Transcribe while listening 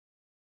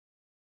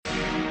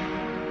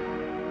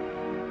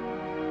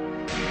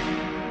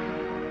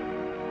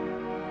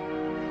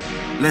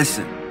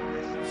Listen,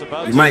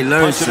 you might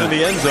learn something.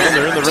 In the end zone,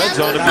 they're in the red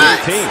zone to be a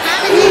team.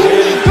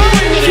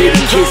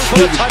 Kiss,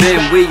 where you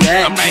been, where you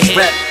at?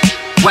 Rap,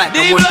 whack,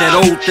 I want that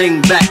old thing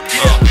back.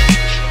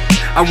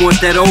 I want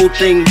that old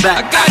thing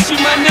back. I got you,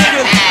 my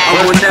nigga.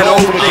 I want that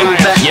old thing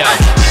back. Yeah,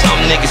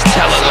 some niggas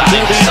tell a lie,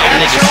 some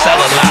niggas sell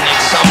a lie.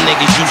 Some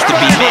niggas used to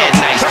be mad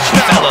nice,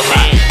 fell a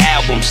lie.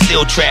 Album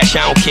still trash,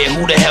 I don't care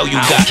who the hell you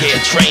got.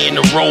 Betraying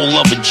the role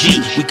of a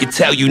G, we could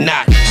tell you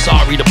not.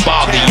 Sorry to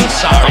bother you,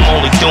 I'm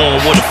only doing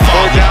what a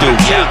father do.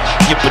 Yeah,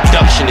 your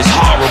production is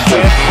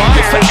horrible,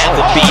 you'll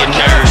forever be a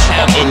nerd.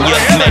 And your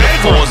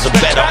metaphors are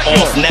better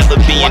off never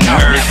being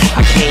heard.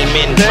 I came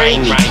in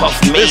rainy, Puff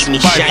made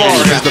me shiny.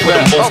 I put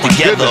them both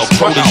together, a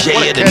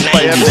protege of the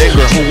 90s.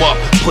 Grew up,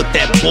 put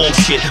that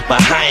bullshit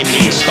behind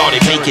me, and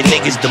started making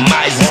niggas'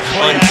 demises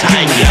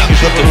untie me.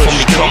 Looking for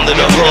me, come to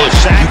the hood,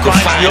 you can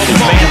find me.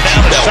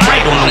 Gucci belt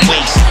right on the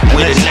waist,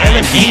 with a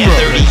 9 beer,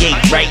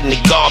 38 right in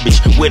the garbage,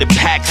 where the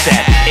pack's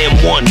at.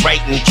 M1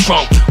 right in the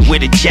trunk, where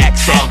the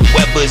jack's at.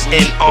 Weber's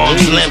in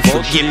arm's length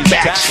for get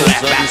back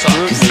slapped.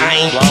 Cause I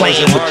ain't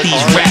playing with these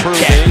rap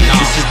cats.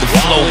 This is the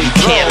flow you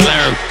can't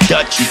learn,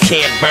 Dutch you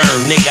can't burn.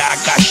 Nigga, I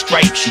got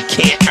stripes you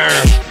can't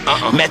earn.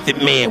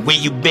 Method Man, where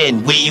you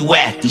been, where you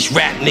at? These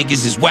rap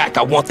niggas is whack,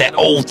 I want that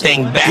old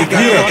thing back.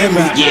 Yeah,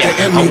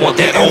 I want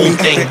that old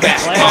thing back.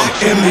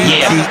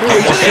 Yeah, I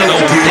want that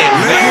old thing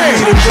back.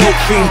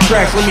 Dope fiend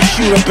tracks, let me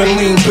shoot up and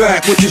lean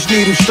back with this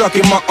needle stuck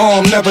in my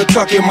arm, never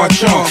tuck in my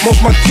charm.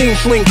 Most my team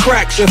fling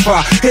cracks if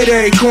I hit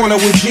a corner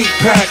with Jeep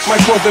packs.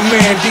 Might cause the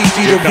man DC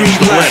to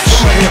relax.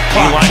 I'm a hip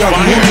hop young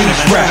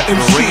homies rap,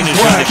 MCs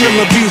whack.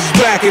 Killer bees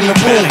back in the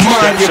booth,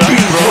 mind your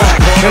beeswax.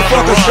 And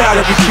fuck a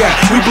salary cat,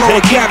 we blow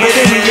a cap at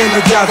any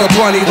energizer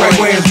bunny right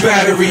where his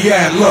battery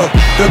at. Look,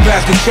 the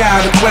bastard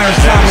child of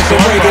Clarence Thomas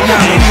and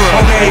Reaganomics.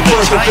 On the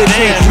 1st of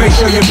 15, make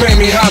sure you pay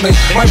me homage.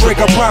 Might break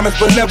a promise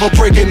but never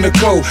breaking the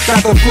code.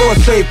 Got the floor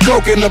safe,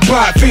 coke in the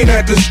pot, fiend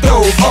at the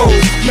stove. Oh,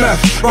 mess,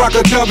 rock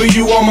a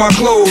W on my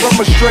clothes. I'm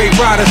a straight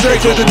rider,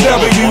 straight to the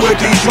W with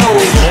these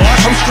hoes.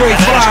 I'm straight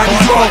fly,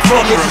 these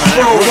motherfuckers is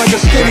froze like a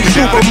skinny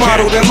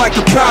supermodel that like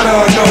the powder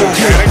her nose.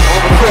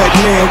 Red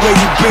man, where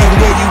you been,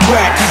 where you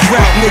at? These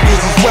rap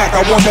niggas is whack,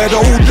 I want that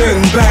old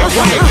thing back.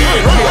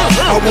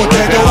 I want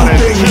that old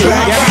thing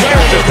back.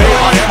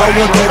 I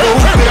want that old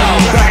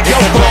thing back. Yo,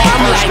 bro,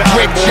 I'm like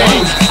Rick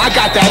James, I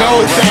got that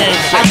old thing.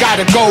 I got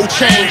a gold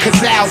chain,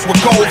 Cazals with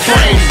gold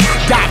frames.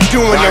 Doc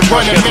doing the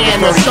running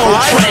man on Soul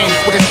Train.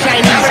 With a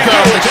Chinese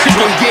girl, the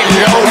chicken getting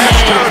no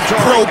name.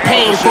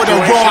 Propane for the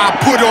raw I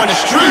put on the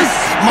streets.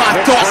 My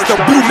thoughts, the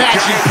blue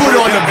magic put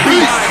on the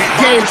beats.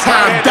 Game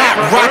time, Doc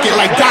rocket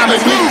like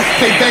Dominique.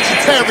 Say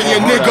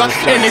vegetarian nigga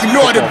and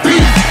ignore the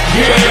beef.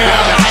 Yeah,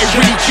 I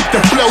really keep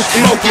the flow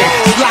smoking.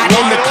 Slide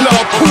in the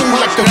club, cool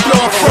like the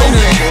floor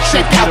frozen.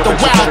 Check out the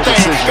wild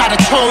thing, got a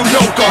tone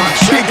loca.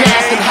 Big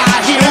ass and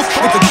high heels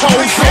with the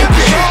toes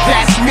open.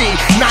 That's me,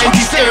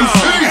 90s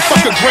MC.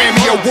 Fuck the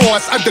Grammy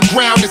Awards,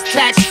 underground is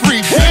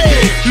tax-free.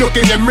 Look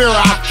in the mirror,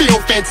 I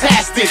feel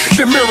fantastic.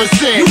 The mirror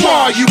said, you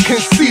are, you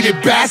conceited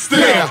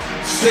bastard.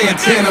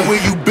 Santana, where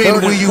you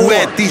been, where you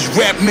at? These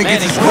rap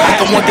niggas is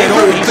whack, I want that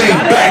old thing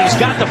back. He's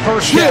got the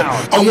first down.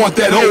 I want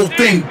that old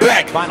thing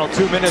back. Final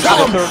 2 minutes Tell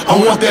of the him, third I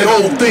want that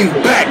old thing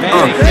back.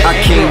 I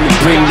came to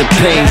bring the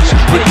pain,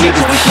 put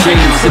niggas to shame.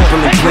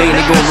 Simple and plain,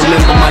 they gon'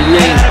 remember my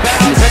name.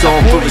 And it's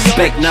all for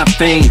respect, not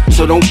fame,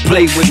 so don't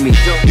play with me.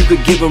 You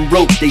could give them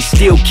rope, they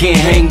still can't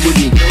hang with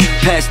me.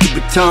 Pass the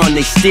baton,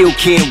 they still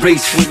can't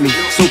race with me.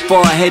 So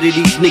far ahead of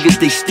these niggas,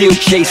 they still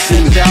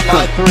chasing me.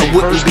 I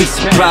wouldn't be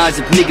surprised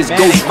if niggas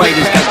ghost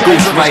fighters got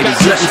ghost writers.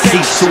 Nothing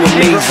seems so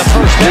amazing.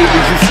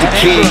 Labels used to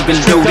care even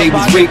though they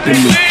was raping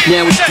me.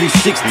 Now it's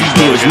 360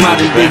 deals,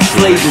 modern day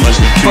slavery.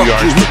 Fuck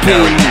you, who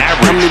paying me?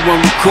 I'm the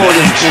one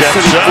recording.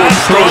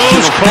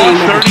 Throws caught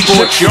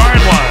 36-yard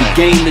line. The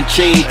game to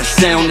change, the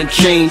sound to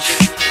change.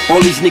 All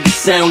these niggas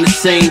sound the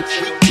same.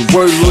 The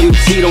word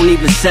loyalty don't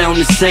even sound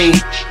the same.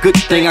 Good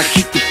thing I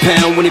keep the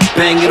pound, when it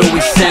bang it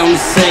always sound the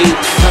same.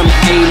 Time to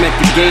aim at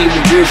the game,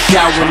 the real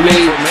shall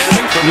remain.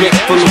 Neck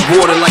full of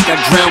water like I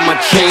drown my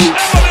chain.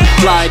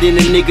 Fly in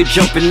a nigga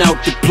jumping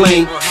out the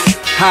plane.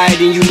 Higher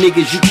than you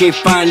niggas, you can't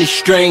find it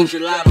strange.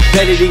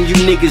 Better than you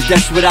niggas,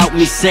 that's without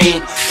me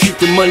saying. Treat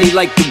the money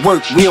like the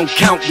work, we don't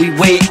count, we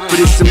weigh it. For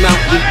this amount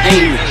we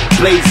aim it,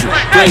 blazing,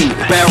 flaming.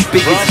 Barrel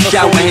big as a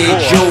shower head,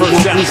 Joe,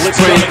 what we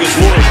spray.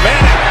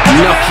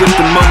 Enough with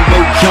the mumbo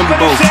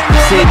jumbo.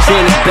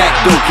 Santana back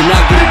door, can I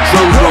get a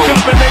drum roll?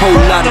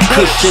 Whole lot of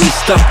cushion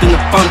stuffed in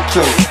the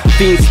funto.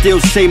 Fiends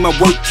still say my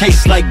work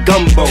tastes like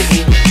gumbo.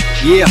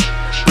 Yeah,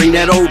 bring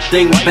that old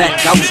thing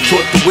back. I was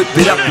taught to whip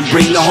it up and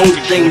bring the whole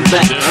thing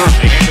back.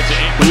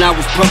 When I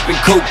was pumping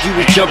coke, you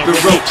was jumping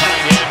rope.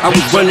 I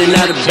was running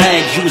out of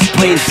bags, you was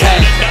playing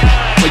tag.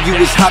 Or you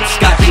was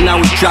hopscotch and I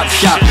was drop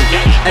shopping.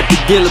 At the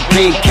dealer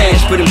paying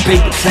cash for them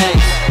paper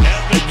tags.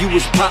 Or you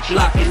was pop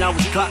locking, I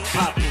was clock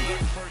popping.